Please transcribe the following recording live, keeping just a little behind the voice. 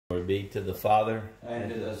be to the Father, and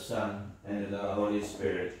to the Son, and to the Holy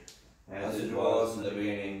Spirit, as it was in the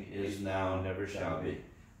beginning, is now, and never shall be,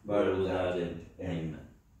 world without end. Amen.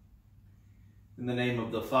 in the name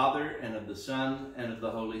of the Father, and of the Son, and of the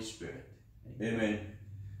Holy Spirit. Amen.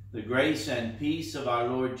 The grace and peace of our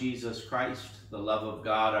Lord Jesus Christ, the love of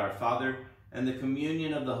God our Father, and the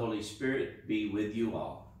communion of the Holy Spirit be with you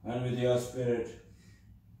all. And with your spirit.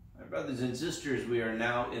 My brothers and sisters, we are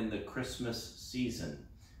now in the Christmas season.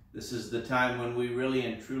 This is the time when we really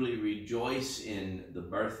and truly rejoice in the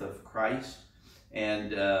birth of Christ.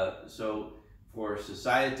 And so for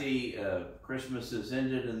society, Christmas is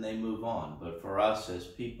ended and they move on. But for us as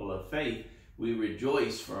people of faith, we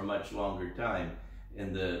rejoice for a much longer time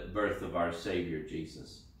in the birth of our Savior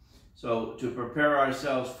Jesus. So to prepare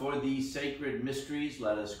ourselves for these sacred mysteries,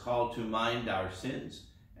 let us call to mind our sins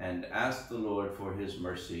and ask the Lord for his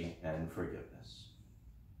mercy and forgiveness.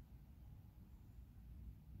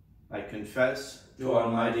 I confess to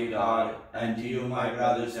Almighty God and to you, my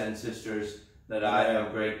brothers and sisters, that I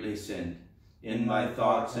have greatly sinned in my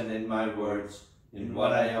thoughts and in my words, in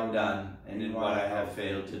what I have done and in what I have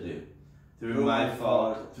failed to do. Through my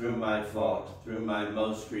fault, through my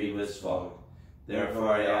most grievous fault. Therefore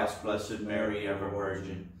I ask Blessed Mary, ever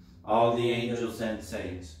Virgin, all the angels and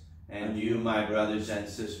saints, and you, my brothers and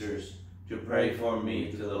sisters, to pray for me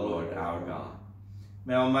to the Lord our God.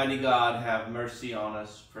 May Almighty God have mercy on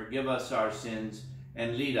us, forgive us our sins,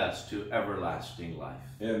 and lead us to everlasting life.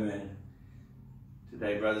 Amen.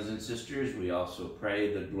 Today, brothers and sisters, we also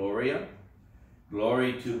pray the Gloria.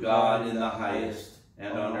 Glory to God in the highest,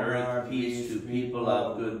 and on earth peace to people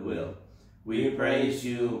of good will. We praise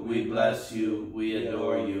you, we bless you, we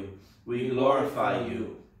adore you, we glorify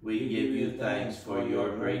you, we give you thanks for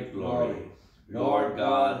your great glory. Lord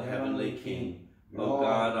God, heavenly King, O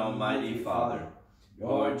God, almighty Father,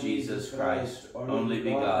 Lord Jesus Christ, only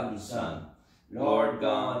begotten Son, Lord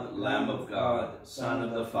God, Lamb of God, Son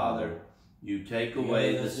of the Father, you take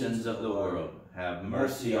away the sins of the world, have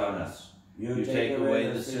mercy on us. You take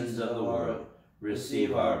away the sins of the world,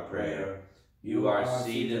 receive our prayer. You are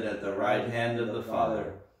seated at the right hand of the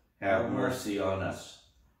Father, have mercy on us.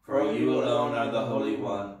 For you alone are the Holy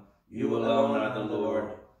One, you alone are the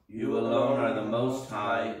Lord, you alone are the Most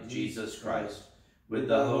High, Jesus Christ, with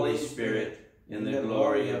the Holy Spirit, in the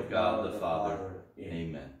glory of God the Father.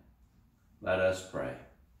 Amen. Let us pray.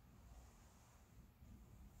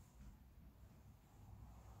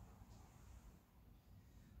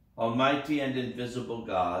 Almighty and invisible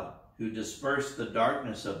God, who dispersed the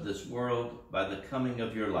darkness of this world by the coming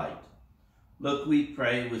of your light, look, we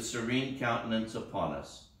pray, with serene countenance upon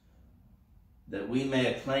us, that we may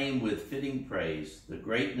acclaim with fitting praise the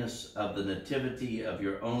greatness of the nativity of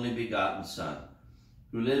your only begotten Son,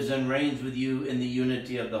 who lives and reigns with you in the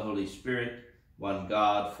unity of the Holy Spirit, one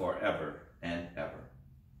God, forever and ever.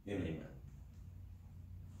 Amen.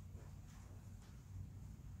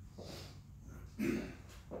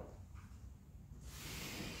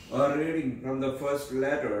 A reading from the first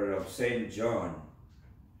letter of St. John.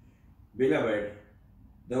 Beloved,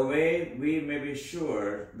 the way we may be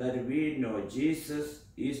sure that we know Jesus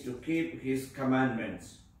is to keep his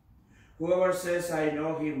commandments. Whoever says, I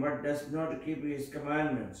know him, but does not keep his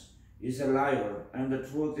commandments, is a liar, and the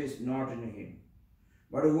truth is not in him.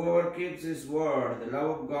 But whoever keeps his word, the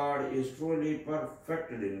love of God is truly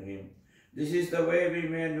perfected in him. This is the way we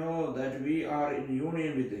may know that we are in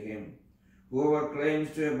union with him. Whoever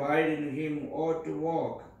claims to abide in him ought to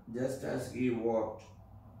walk just as he walked.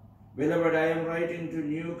 Beloved, I am writing to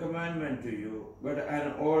new commandment to you, but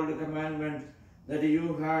an old commandment that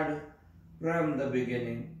you had from the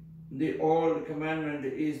beginning. The old commandment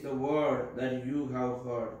is the word that you have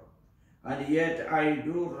heard. And yet I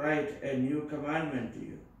do write a new commandment to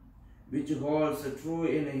you, which holds true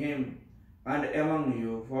in him and among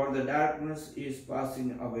you, for the darkness is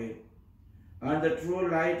passing away, and the true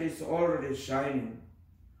light is already shining.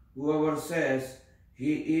 Whoever says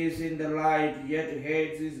he is in the light, yet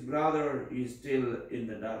hates his brother, is still in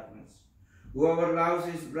the darkness. Whoever loves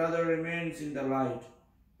his brother remains in the light,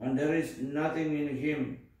 and there is nothing in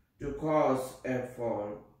him to cause a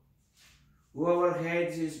fall. Whoever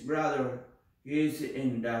hates his brother is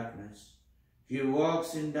in darkness. He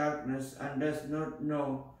walks in darkness and does not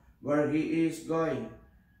know where he is going,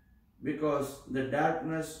 because the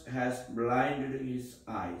darkness has blinded his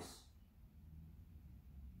eyes.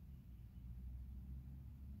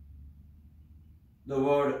 The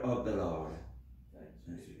word of the Lord. Thanks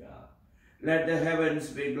be to God. Let the heavens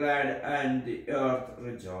be glad and the earth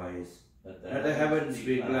rejoice. Let the heavens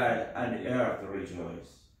be glad and the earth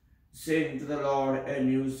rejoice. Sing to the Lord a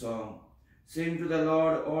new song. Sing to the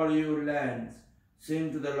Lord, all you lands.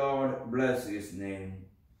 Sing to the Lord, bless his name.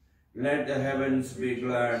 Let the heavens be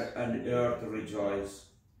glad and earth rejoice.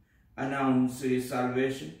 Announce his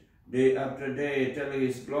salvation day after day. Tell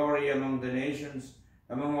his glory among the nations,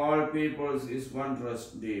 among all peoples his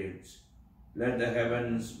wondrous deeds. Let the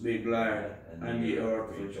heavens be glad and the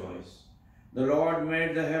earth rejoice. The Lord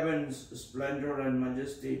made the heavens, splendor and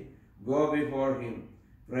majesty go before him.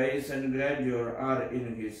 Praise and grandeur are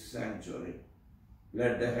in his sanctuary.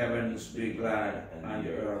 Let the heavens be glad and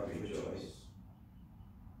the earth rejoice.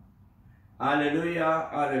 Alleluia,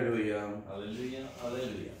 alleluia. Alleluia,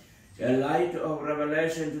 alleluia. A light of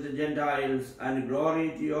revelation to the Gentiles and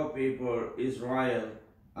glory to your people, Israel.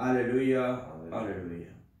 Alleluia, alleluia.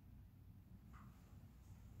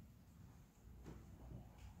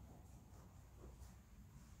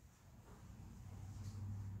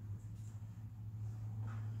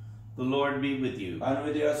 The Lord be with you. And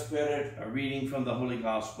with your spirit. A reading from the Holy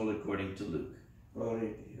Gospel according to Luke. Glory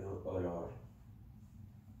to you, O Lord.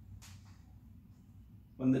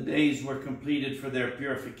 When the days were completed for their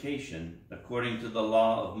purification, according to the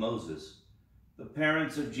law of Moses, the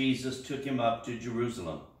parents of Jesus took him up to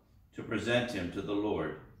Jerusalem to present him to the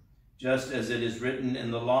Lord. Just as it is written in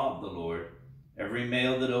the law of the Lord, every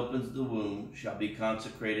male that opens the womb shall be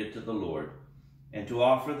consecrated to the Lord, and to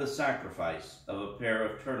offer the sacrifice of a pair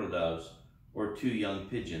of turtle doves or 2 young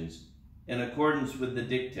pigeons, in accordance with the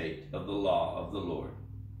dictate of the law of the Lord.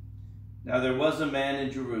 Now there was a man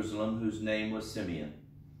in Jerusalem whose name was Simeon.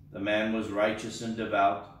 The man was righteous and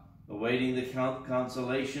devout, awaiting the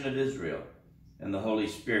consolation of Israel, and the Holy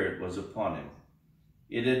Spirit was upon him.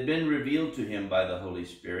 It had been revealed to him by the Holy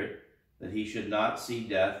Spirit that he should not see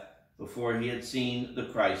death before he had seen the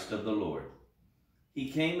Christ of the Lord.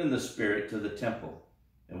 He came in the Spirit to the temple,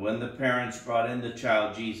 and when the parents brought in the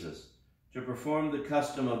child Jesus to perform the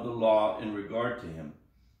custom of the law in regard to him,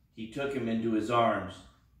 he took him into his arms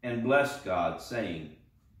and blessed God, saying,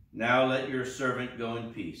 "Now let your servant go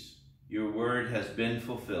in peace. Your word has been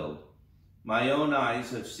fulfilled. My own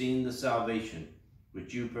eyes have seen the salvation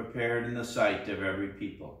which you prepared in the sight of every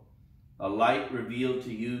people, a light revealed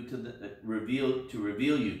to you to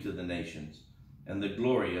reveal you to the nations, and the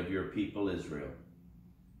glory of your people Israel."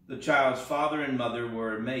 The child's father and mother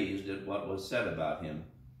were amazed at what was said about him,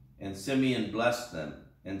 and Simeon blessed them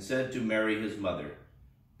and said to Mary his mother,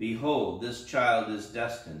 "Behold, this child is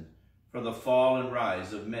destined for the fall and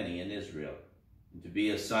rise of many in Israel, and to be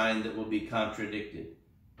a sign that will be contradicted,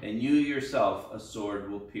 and you yourself a sword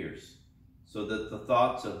will pierce, so that the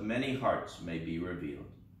thoughts of many hearts may be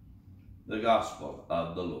revealed." The Gospel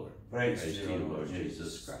of the Lord. Praise to you, you, Lord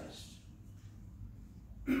Jesus Christ.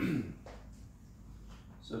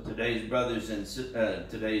 So today's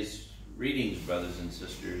readings, brothers and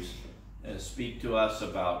sisters, speak to us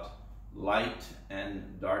about light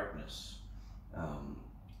and darkness.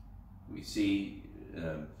 We see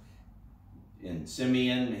in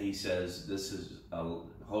Simeon, he says, this is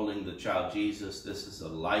holding the child Jesus, this is a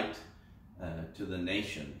light to the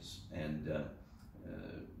nations. And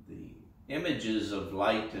the images of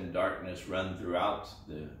light and darkness run throughout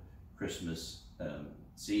the Christmas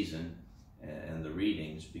season and the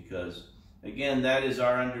readings, because again, that is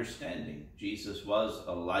our understanding. Jesus was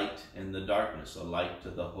a light in the darkness, a light to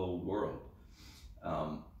the whole world.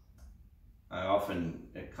 I often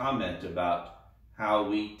comment about how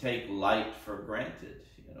we take light for granted.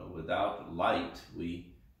 You know, without light,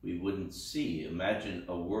 we wouldn't see. Imagine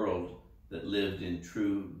a world that lived in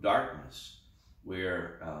true darkness,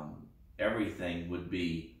 where everything would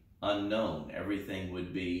be unknown, everything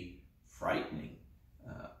would be frightening.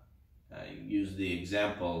 I used the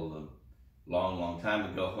example a long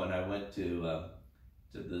time ago when I went to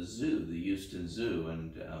the zoo, the Houston Zoo,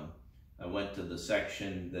 and I went to the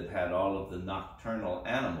section that had all of the nocturnal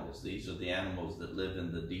animals. These are the animals that live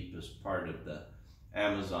in the deepest part of the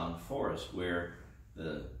Amazon forest, where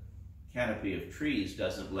the canopy of trees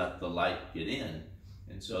doesn't let the light get in,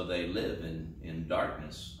 and so they live in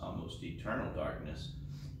darkness, almost eternal darkness.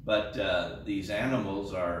 But these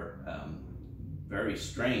animals are very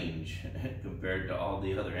strange compared to all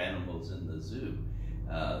the other animals in the zoo.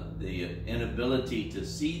 The inability to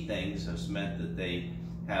see things has meant that they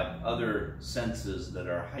have other senses that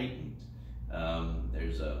are heightened.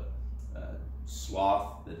 There's a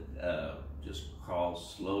sloth that just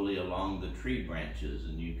crawls slowly along the tree branches,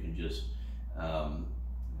 and you can just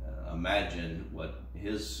imagine what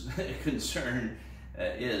his concern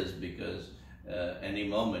is, because any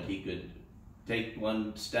moment he could take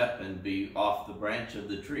one step and be off the branch of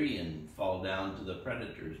the tree and fall down to the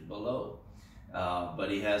predators below.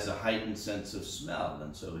 But he has a heightened sense of smell,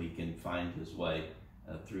 and so he can find his way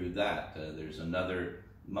through that. There's another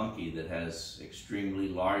monkey that has extremely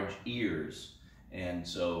large ears, and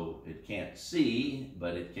so it can't see,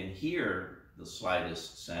 but it can hear the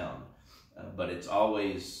slightest sound. But it's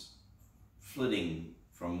always flitting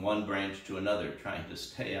from one branch to another, trying to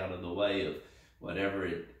stay out of the way of whatever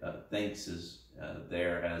it thinks is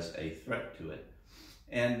there as a threat to it.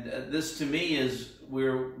 And this to me is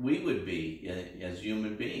where we would be as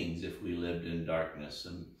human beings if we lived in darkness.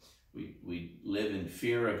 And we live in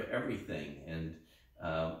fear of everything, and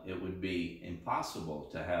it would be impossible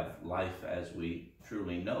to have life as we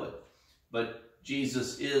truly know it. But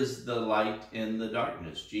Jesus is the light in the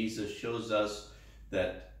darkness. Jesus shows us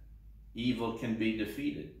that evil can be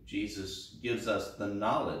defeated. Jesus gives us the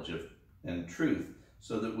knowledge of and truth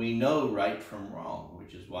so that we know right from wrong,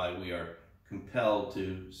 which is why we are compelled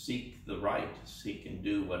to seek the right, seek and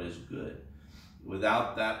do what is good.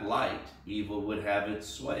 Without that light, evil would have its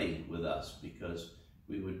sway with us, because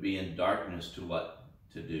we would be in darkness to what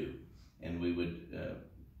to do, and we would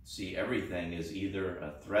see everything as either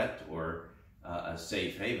a threat or a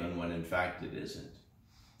safe haven, when in fact it isn't.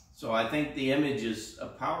 So I think the image is a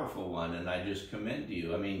powerful one, and I just commend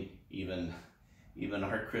you. I mean, even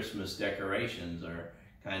our Christmas decorations are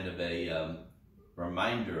kind of a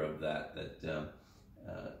reminder of that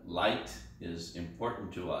light is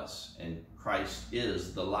important to us, and Christ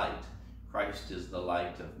is the light. Christ is the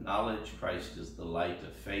light of knowledge. Christ is the light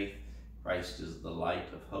of faith. Christ is the light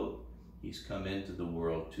of hope. He's come into the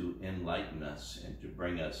world to enlighten us and to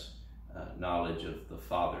bring us knowledge of the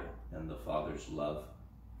Father and the Father's love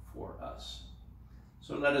for us.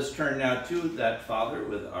 So let us turn now to that Father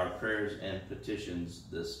with our prayers and petitions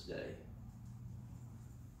this day.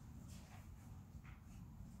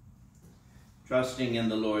 Trusting in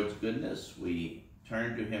the Lord's goodness, we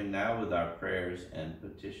turn to him now with our prayers and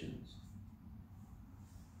petitions.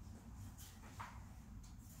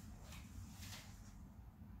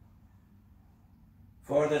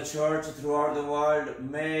 For the church throughout the world,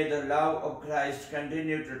 may the love of Christ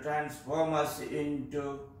continue to transform us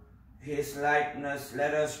into his likeness.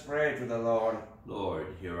 Let us pray to the Lord. Lord,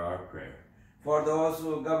 hear our prayer. For those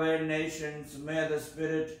who govern nations, may the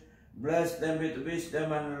Spirit bless them with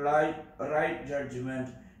wisdom and right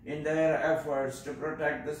judgment in their efforts to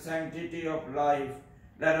protect the sanctity of life.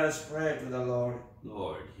 Let us pray to the Lord.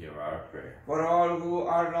 Lord, hear our prayer. For all who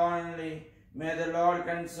are lonely, may the Lord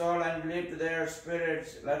console and lift their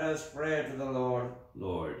spirits. Let us pray to the Lord.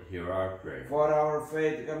 Lord, hear our prayer. For our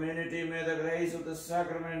faith community, may the grace of the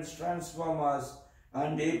sacraments transform us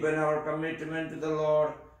and deepen our commitment to the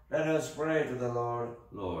Lord. Let us pray to the Lord.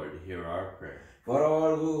 Lord, hear our prayer. For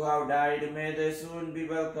all who have died, may they soon be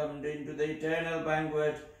welcomed into the eternal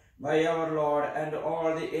banquet by our Lord and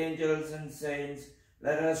all the angels and saints.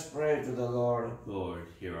 Let us pray to the Lord. Lord,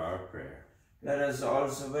 hear our prayer. Let us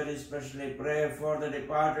also very specially pray for the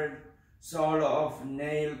departed soul of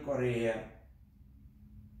Neil Correa.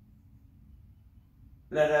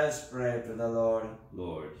 Let us pray to the Lord.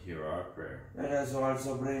 Lord, hear our prayer. Let us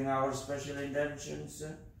also bring our special intentions,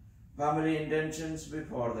 family intentions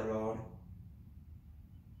before the Lord.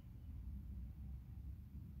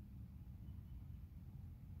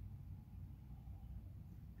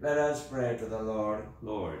 Let us pray to the Lord.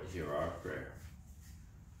 Lord, hear our prayer.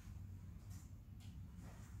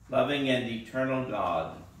 Loving and eternal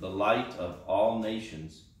God, the light of all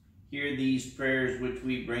nations, hear these prayers which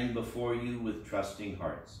we bring before you with trusting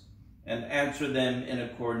hearts, and answer them in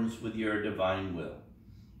accordance with your divine will.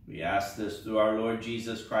 We ask this through our Lord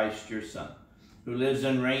Jesus Christ, your Son, who lives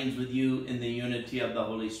and reigns with you in the unity of the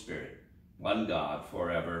Holy Spirit, one God,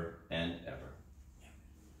 forever and ever.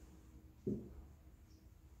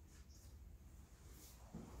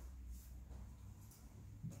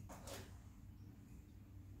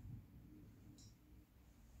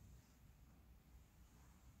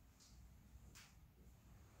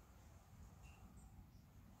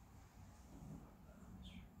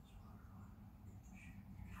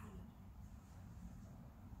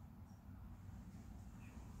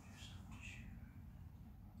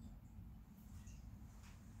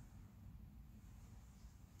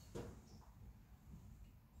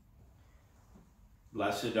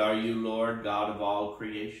 Blessed are you, Lord, God of all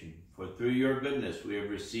creation, for through your goodness we have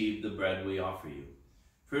received the bread we offer you.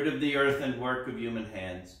 Fruit of the earth and work of human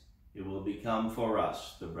hands, it will become for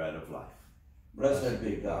us the bread of life. Blessed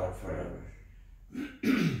be God forever.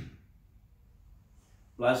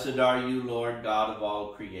 Blessed are you, Lord, God of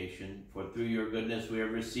all creation, for through your goodness we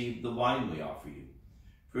have received the wine we offer you.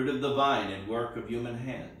 Fruit of the vine and work of human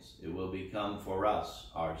hands, it will become for us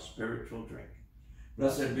our spiritual drink.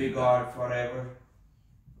 Blessed be God forever.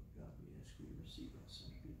 God, we ask you to receive us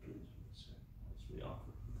and be pleased with us as we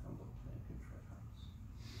offer with humble and contrite hearts.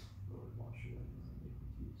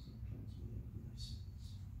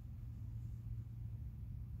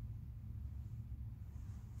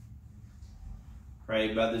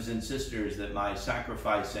 Pray, brothers and sisters, that my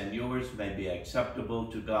sacrifice and yours may be acceptable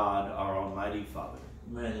to God, our Almighty Father.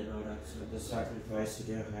 May the Lord accept the sacrifice at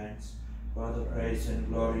your hands, for the praise and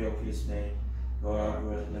glory of his name, for our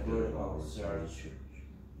good and the good of his church.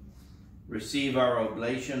 Receive our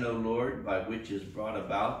oblation, O Lord, by which is brought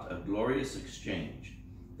about a glorious exchange,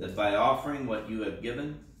 that by offering what you have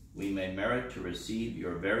given, we may merit to receive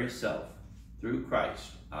your very self, through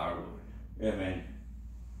Christ our Lord. Amen.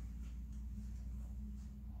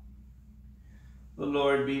 The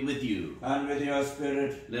Lord be with you. And with your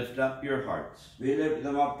spirit. Lift up your hearts. We lift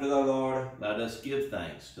them up to the Lord. Let us give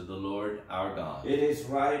thanks to the Lord our God. It is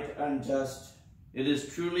right and just. It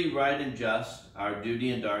is truly right and just, our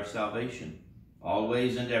duty and our salvation,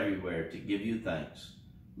 always and everywhere to give you thanks.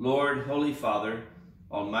 Lord, Holy Father,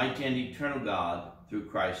 Almighty and eternal God, through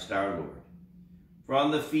Christ our Lord. For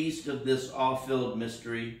on the feast of this awe-filled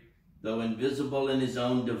mystery, though invisible in his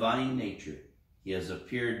own divine nature, he has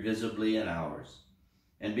appeared visibly in ours.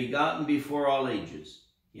 And begotten before all ages,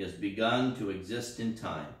 he has begun to exist in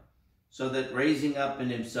time, so that raising up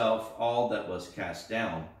in himself all that was cast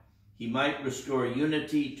down, he might restore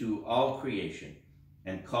unity to all creation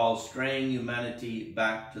and call straying humanity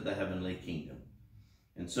back to the heavenly kingdom.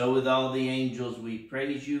 And so with all the angels we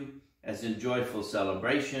praise you, as in joyful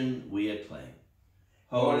celebration we acclaim.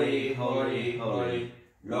 Holy, holy, holy,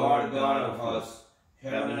 Lord God of hosts,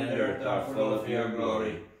 heaven and earth are full of your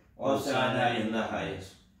glory. Hosanna in the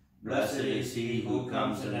highest. Blessed is he who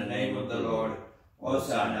comes in the name of the Lord.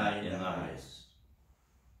 Hosanna in the highest.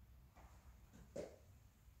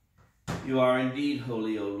 You are indeed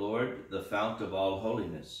holy, O Lord, the fount of all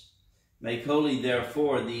holiness. Make holy,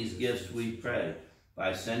 therefore, these gifts, we pray,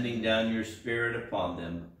 by sending down your Spirit upon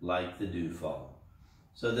them like the dewfall,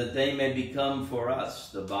 so that they may become for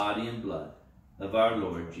us the body and blood of our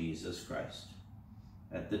Lord Jesus Christ.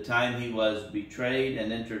 At the time he was betrayed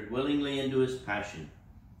and entered willingly into his passion,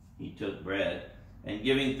 he took bread, and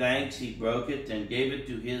giving thanks, he broke it and gave it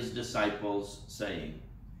to his disciples, saying,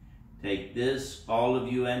 Take this, all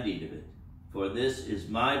of you, and eat of it, for this is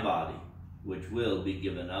my body, which will be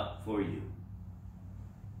given up for you.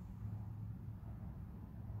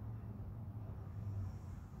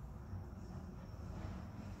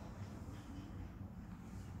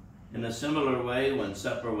 In a similar way, when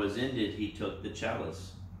supper was ended, he took the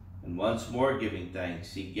chalice, and once more giving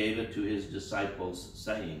thanks, he gave it to his disciples,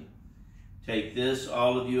 saying, Take this,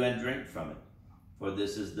 all of you, and drink from it, for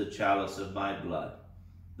this is the chalice of my blood,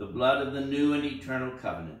 the blood of the new and eternal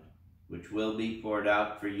covenant, which will be poured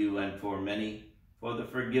out for you and for many for the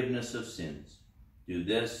forgiveness of sins. Do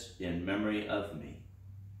this in memory of me.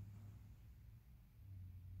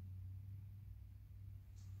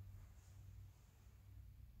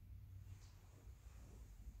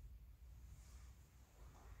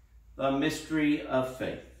 The mystery of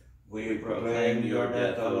faith. We proclaim your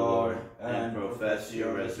death, O Lord, and profess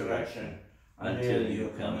your resurrection until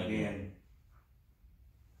you come again.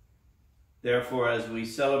 Therefore, as we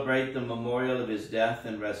celebrate the memorial of his death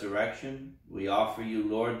and resurrection, we offer you,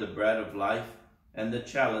 Lord, the bread of life and the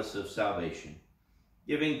chalice of salvation,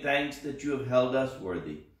 giving thanks that you have held us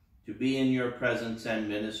worthy to be in your presence and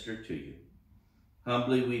minister to you.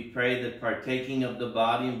 Humbly we pray that, partaking of the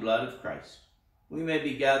body and blood of Christ, we may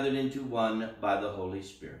be gathered into one by the Holy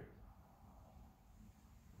Spirit.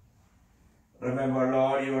 Remember,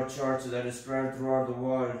 Lord, your church that is spread throughout the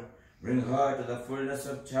world. Bring her to the fullness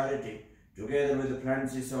of charity, together with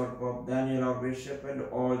Francis, our Pope, Daniel, our Bishop, and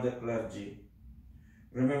all the clergy.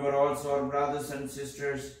 Remember also our brothers and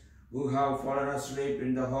sisters who have fallen asleep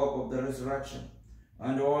in the hope of the resurrection,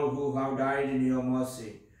 and all who have died in your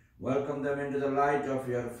mercy. Welcome them into the light of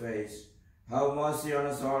your face. Have mercy on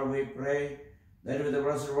us all, we pray, that with the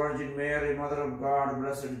Blessed Virgin Mary, Mother of God,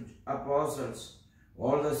 blessed apostles,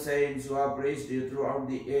 all the saints who have praised you throughout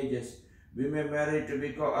the ages, we may merit to be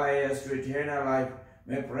co-heirs to eternal life,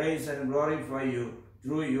 may praise and glorify you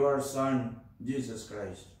through your Son, Jesus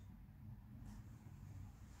Christ.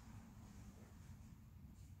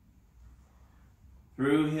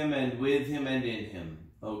 Through him and with him and in him,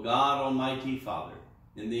 O God, Almighty Father,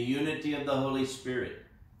 in the unity of the Holy Spirit,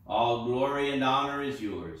 all glory and honor is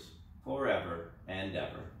yours forever and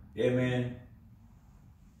ever. Amen.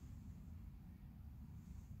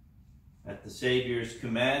 At the Savior's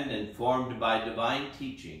command, and formed by divine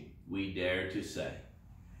teaching, we dare to say,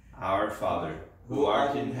 Our Father, who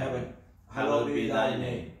art in heaven, hallowed be thy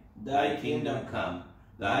name. Thy kingdom come,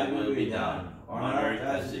 thy will be done, on earth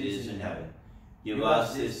as it is in heaven. Give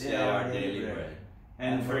us this day our daily bread,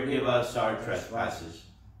 and forgive us our trespasses,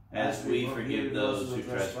 as we forgive those who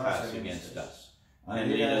trespass against us.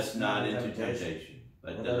 And lead us not into temptation,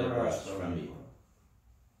 but deliver us from evil.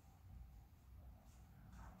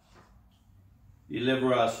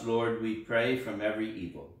 Deliver us, Lord, we pray, from every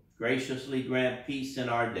evil. Graciously grant peace in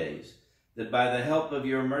our days, that by the help of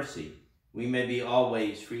your mercy we may be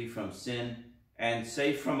always free from sin and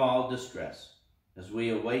safe from all distress, as we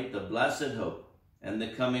await the blessed hope and the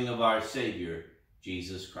coming of our Savior,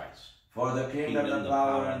 Jesus Christ. For the kingdom, the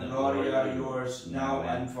power, and the glory are yours, now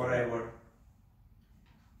and forever.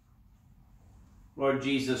 Lord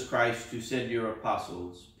Jesus Christ, who said to your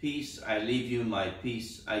apostles, "Peace I leave you, my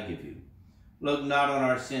peace I give you," look not on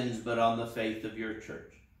our sins, but on the faith of your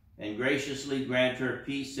church, and graciously grant her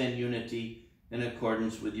peace and unity in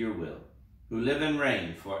accordance with your will, who live and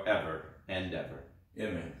reign forever and ever.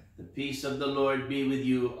 Amen. The peace of the Lord be with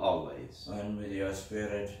you always. And with your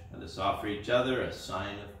spirit. Let us offer each other a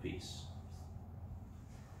sign of peace.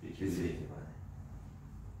 Peace be with you.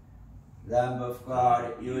 Lamb of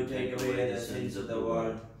God, you take away the sins of the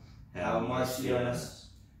world. Have mercy on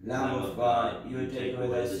us. Lamb of God, you take away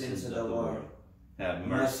the sins of the world. Have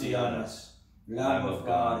mercy on us. Lamb of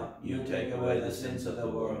God, you take away the sins of the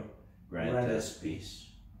world. Grant us peace.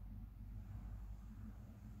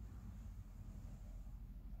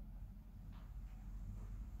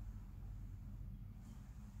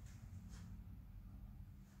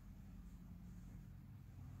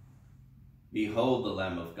 Behold the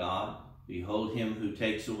Lamb of God. Behold him who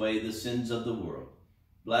takes away the sins of the world.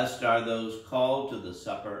 Blessed are those called to the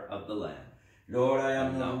supper of the Lamb. Lord, I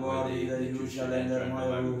am not worthy that you shall enter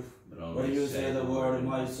my roof, but you say the word, and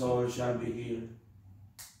my soul shall be healed.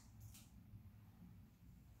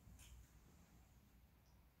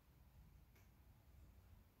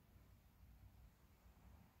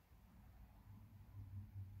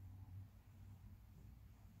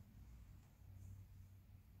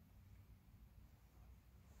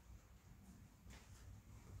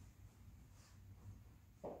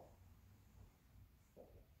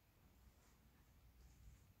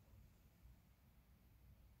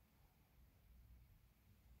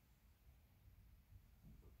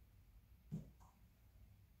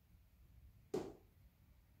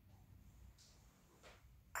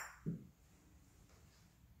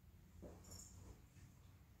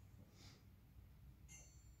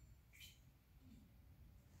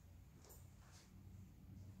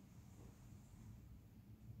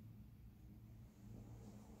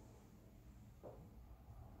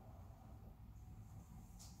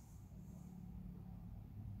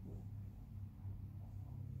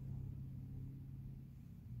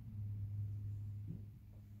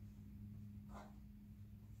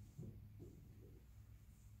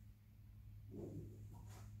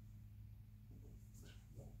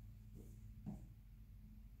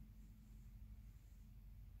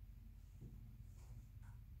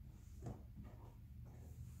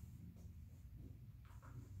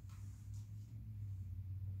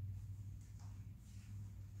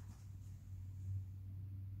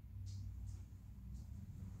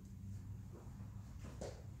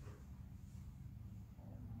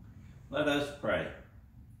 Let us pray.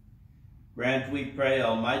 Grant, we pray,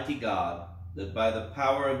 Almighty God, that by the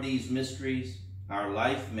power of these mysteries our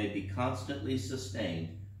life may be constantly sustained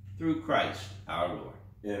through Christ our Lord.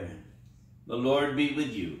 Amen. The Lord be with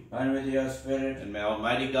you. And with your spirit. And may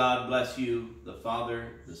Almighty God bless you, the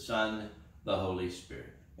Father, the Son, the Holy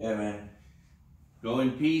Spirit. Amen. Go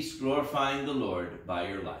in peace, glorifying the Lord by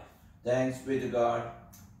your life. Thanks be to God.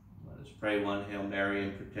 Let us pray one Hail Mary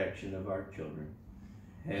in protection of our children.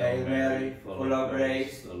 Hail Mary, full of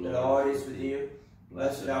grace, the Lord is with you.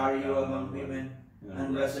 Blessed are you among women,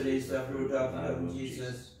 and blessed is the fruit of your womb,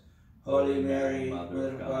 Jesus. Holy Mary, Mother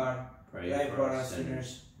of God, pray for us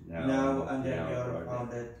sinners, now and at the hour of our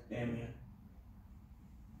death. Amen.